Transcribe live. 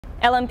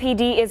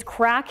LMPD is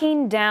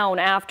cracking down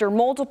after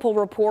multiple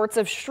reports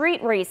of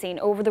street racing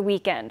over the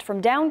weekend from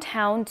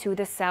downtown to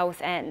the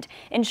south end.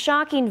 In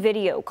shocking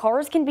video,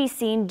 cars can be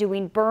seen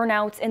doing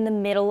burnouts in the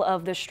middle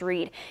of the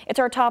street. It's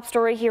our top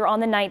story here on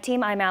the Night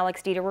Team. I'm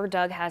Alex Dieterer.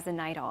 Doug has the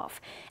night off.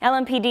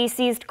 LMPD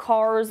seized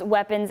cars,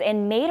 weapons,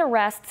 and made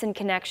arrests in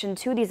connection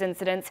to these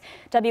incidents.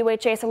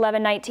 WHAS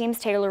 11 Night Team's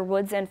Taylor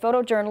Woods and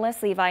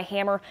photojournalist Levi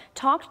Hammer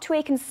talked to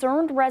a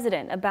concerned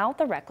resident about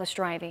the reckless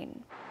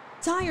driving.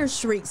 Tire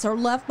streaks are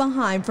left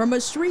behind from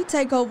a street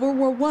takeover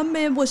where one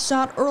man was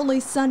shot early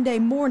Sunday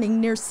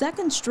morning near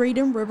 2nd Street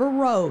and River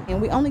Road.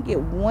 And we only get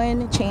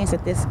one chance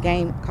at this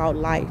game called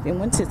life. And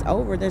once it's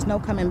over, there's no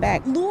coming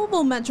back.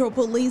 Louisville Metro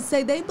Police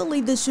say they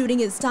believe the shooting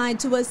is tied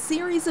to a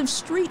series of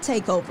street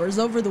takeovers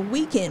over the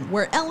weekend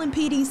where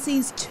LMPD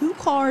seized 2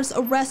 cars,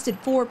 arrested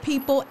 4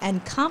 people,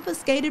 and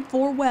confiscated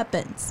 4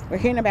 weapons. We're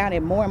hearing about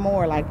it more and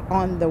more, like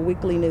on the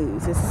weekly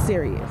news. It's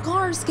serious.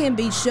 Cars can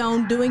be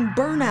shown doing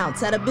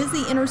burnouts at a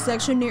busy intersection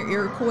near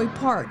Iroquois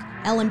Park.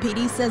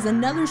 LMPD says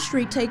another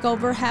street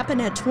takeover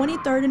happened at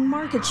 23rd and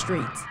Market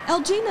Streets.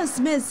 Elgina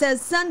Smith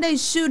says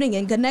Sunday's shooting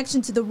in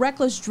connection to the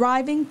reckless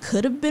driving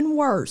could have been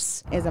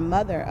worse. As a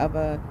mother of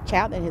a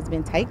child that has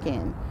been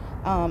taken,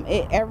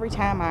 every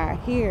time I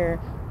hear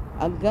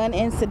a gun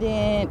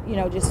incident,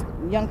 just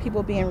young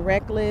people being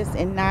reckless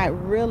and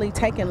not really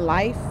taking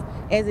life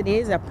as it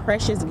is a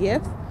precious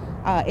gift,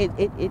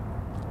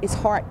 it's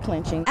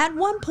heart-clenching. At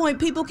one point,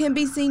 people can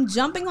be seen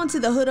jumping onto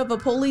the hood of a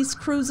police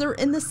cruiser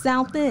in the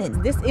south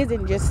end. This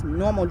isn't just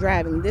normal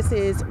driving. This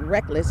is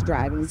reckless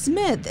driving.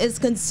 Smith is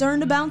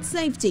concerned about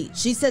safety.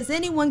 She says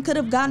anyone could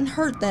have gotten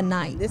hurt that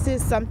night. This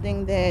is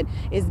something that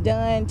is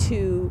done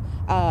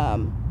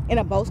in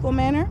a boastful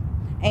manner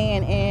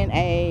and in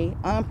a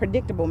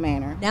unpredictable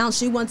manner. Now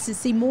she wants to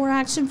see more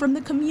action from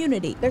the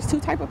community. There's 2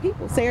 types of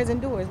people, sayers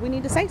and doers. We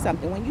need to say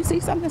something. When you see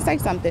something, say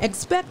something.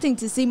 Expecting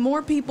to see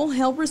more people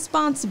held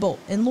responsible.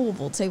 In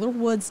Louisville, Taylor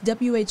Woods,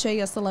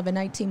 WHAS 11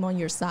 Night Team on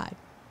your side.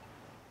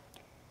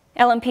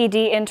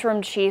 LMPD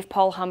Interim Chief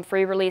Paul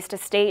Humphrey released a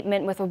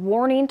statement with a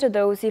warning to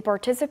those who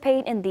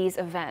participate in these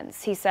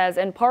events. He says,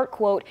 in part,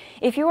 quote,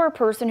 "If you are a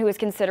person who is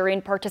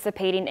considering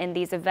participating in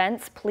these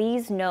events,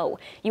 please know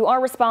you are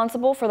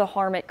responsible for the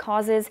harm it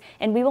causes,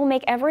 and we will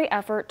make every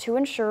effort to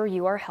ensure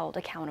you are held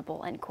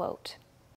accountable," end quote.